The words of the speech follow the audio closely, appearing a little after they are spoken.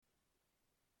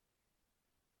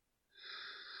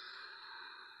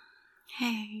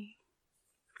Hey.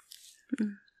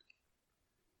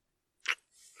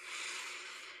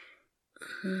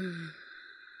 Mm.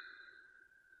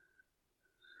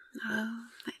 Oh,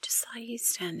 I just saw you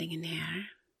standing in here,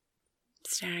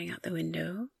 staring out the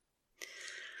window,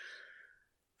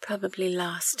 probably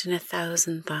lost in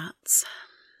 1,000 thoughts.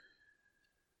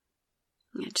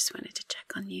 I just wanted to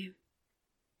check on you,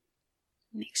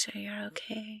 make sure you're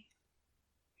okay,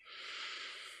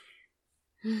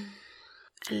 and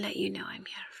let you know I'm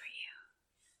here for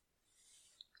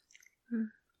you.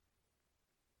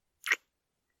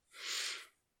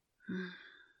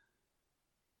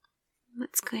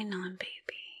 What's going on,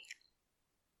 baby?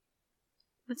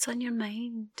 What's on your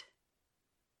mind?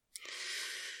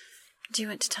 Do you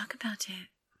want to talk about it?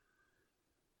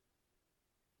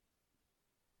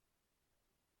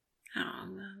 Oh,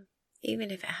 well,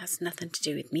 even if it has nothing to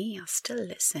do with me, I'll still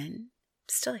listen. I'm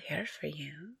still here for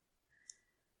you.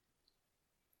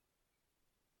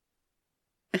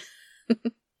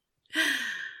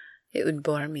 It would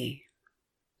bore me.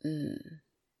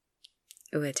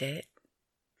 Would it?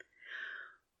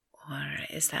 Or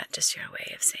is that just your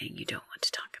way of saying you don't want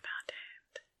to talk about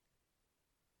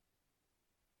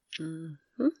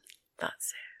it? Thought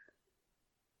so.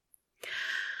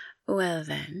 Well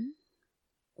then,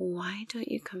 why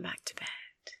don't you come back to bed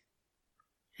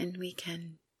and we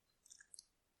can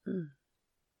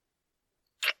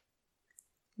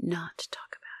not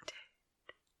talk about it?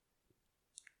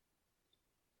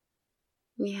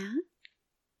 Yeah?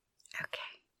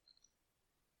 Okay.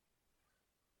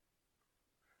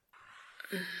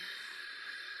 Come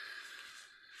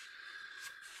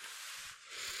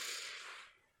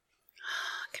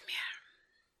here.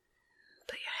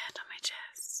 Put your head on my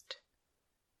chest.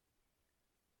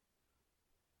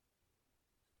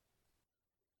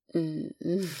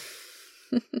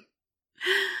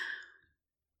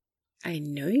 I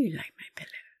know you like my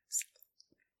pillows.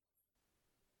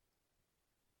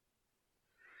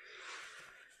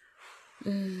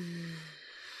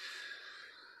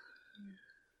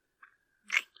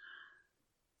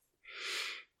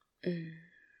 I've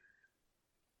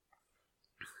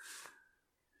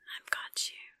got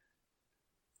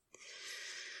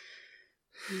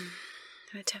you.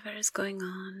 Whatever is going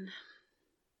on,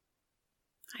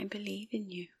 I believe in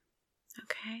you,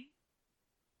 okay?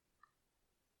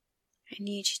 I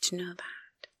need you to know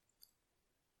that.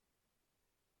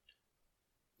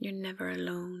 You're never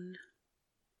alone.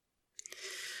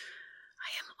 I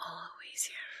am always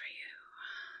here for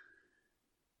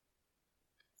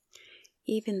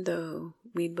you. Even though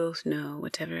we both know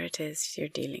whatever it is you're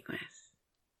dealing with,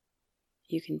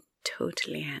 you can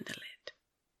totally handle it.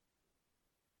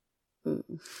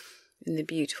 In the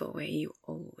beautiful way you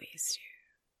always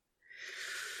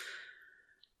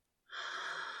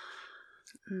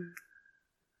do.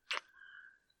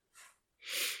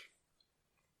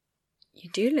 You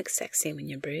do look sexy when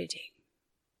you're brooding.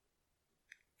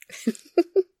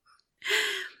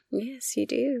 Yes, you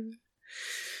do.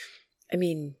 I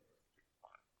mean,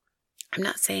 I'm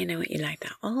not saying I want you like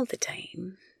that all the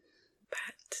time,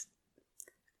 but...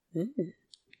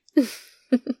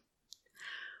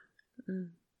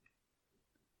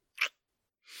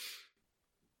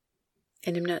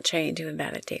 And I'm not trying to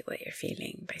invalidate what you're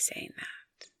feeling by saying that.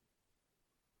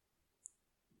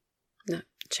 Not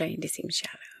trying to seem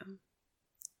shallow.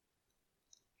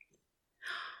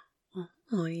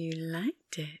 Oh, you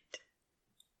liked it.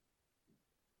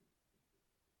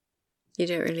 You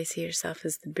don't really see yourself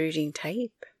as the brooding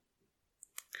type.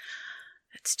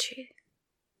 That's true.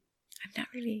 I've not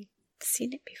really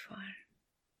seen it before.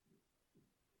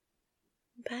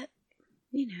 But,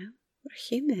 we're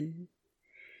human.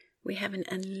 We have an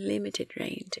unlimited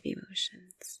range of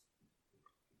emotions.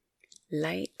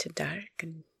 Light to dark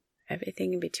and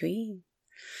everything in between.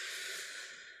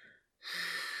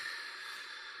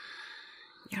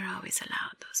 You're always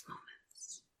allowed those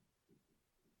moments.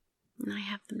 And I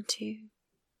have them too.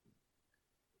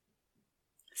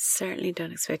 Certainly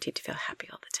don't expect you to feel happy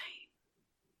all the time.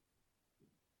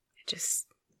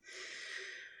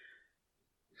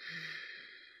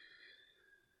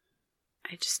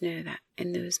 I just know that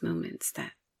in those moments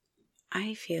that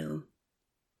I feel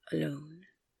alone,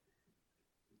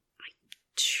 I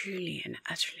truly and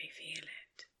utterly feel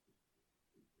it.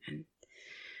 And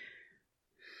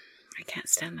I can't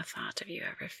stand the thought of you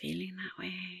ever feeling that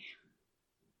way.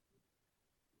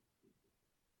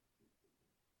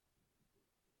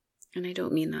 And I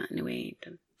don't mean that in a way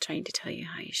of trying to tell you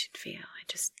how you should feel.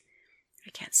 I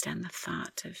can't stand the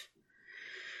thought of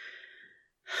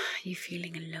you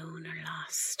feeling alone or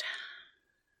lost.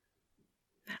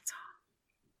 That's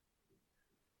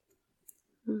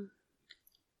all.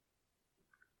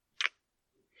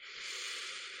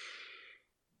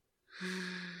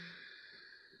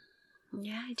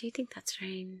 I do think that's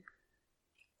rain.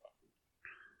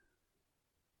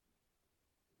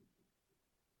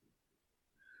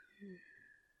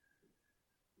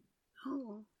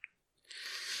 Oh,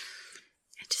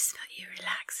 I just felt you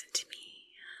relax into me.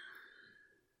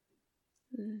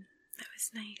 That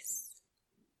was nice.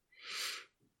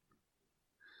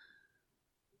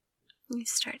 You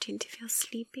starting to feel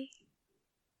sleepy?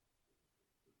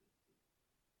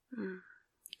 Good.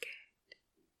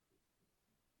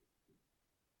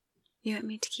 You want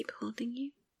me to keep holding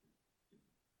you?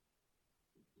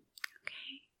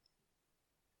 Okay.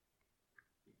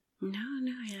 No,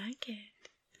 I like it.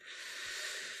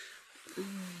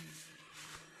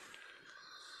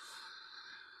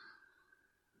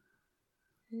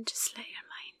 And just let your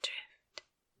mind drift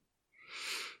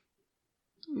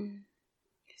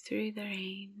through the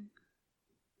rain,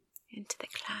 into the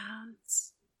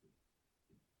clouds,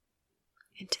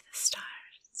 into the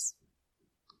stars,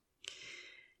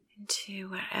 into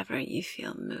wherever you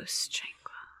feel most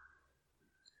tranquil.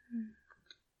 And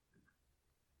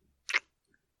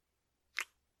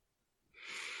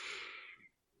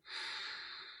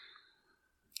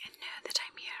know that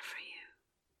I'm here for you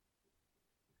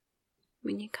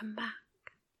when you come back.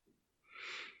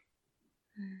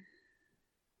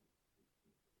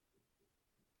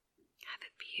 Have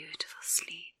a beautiful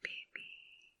sleep, baby.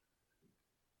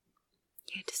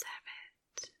 You deserve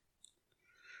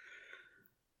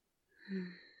it.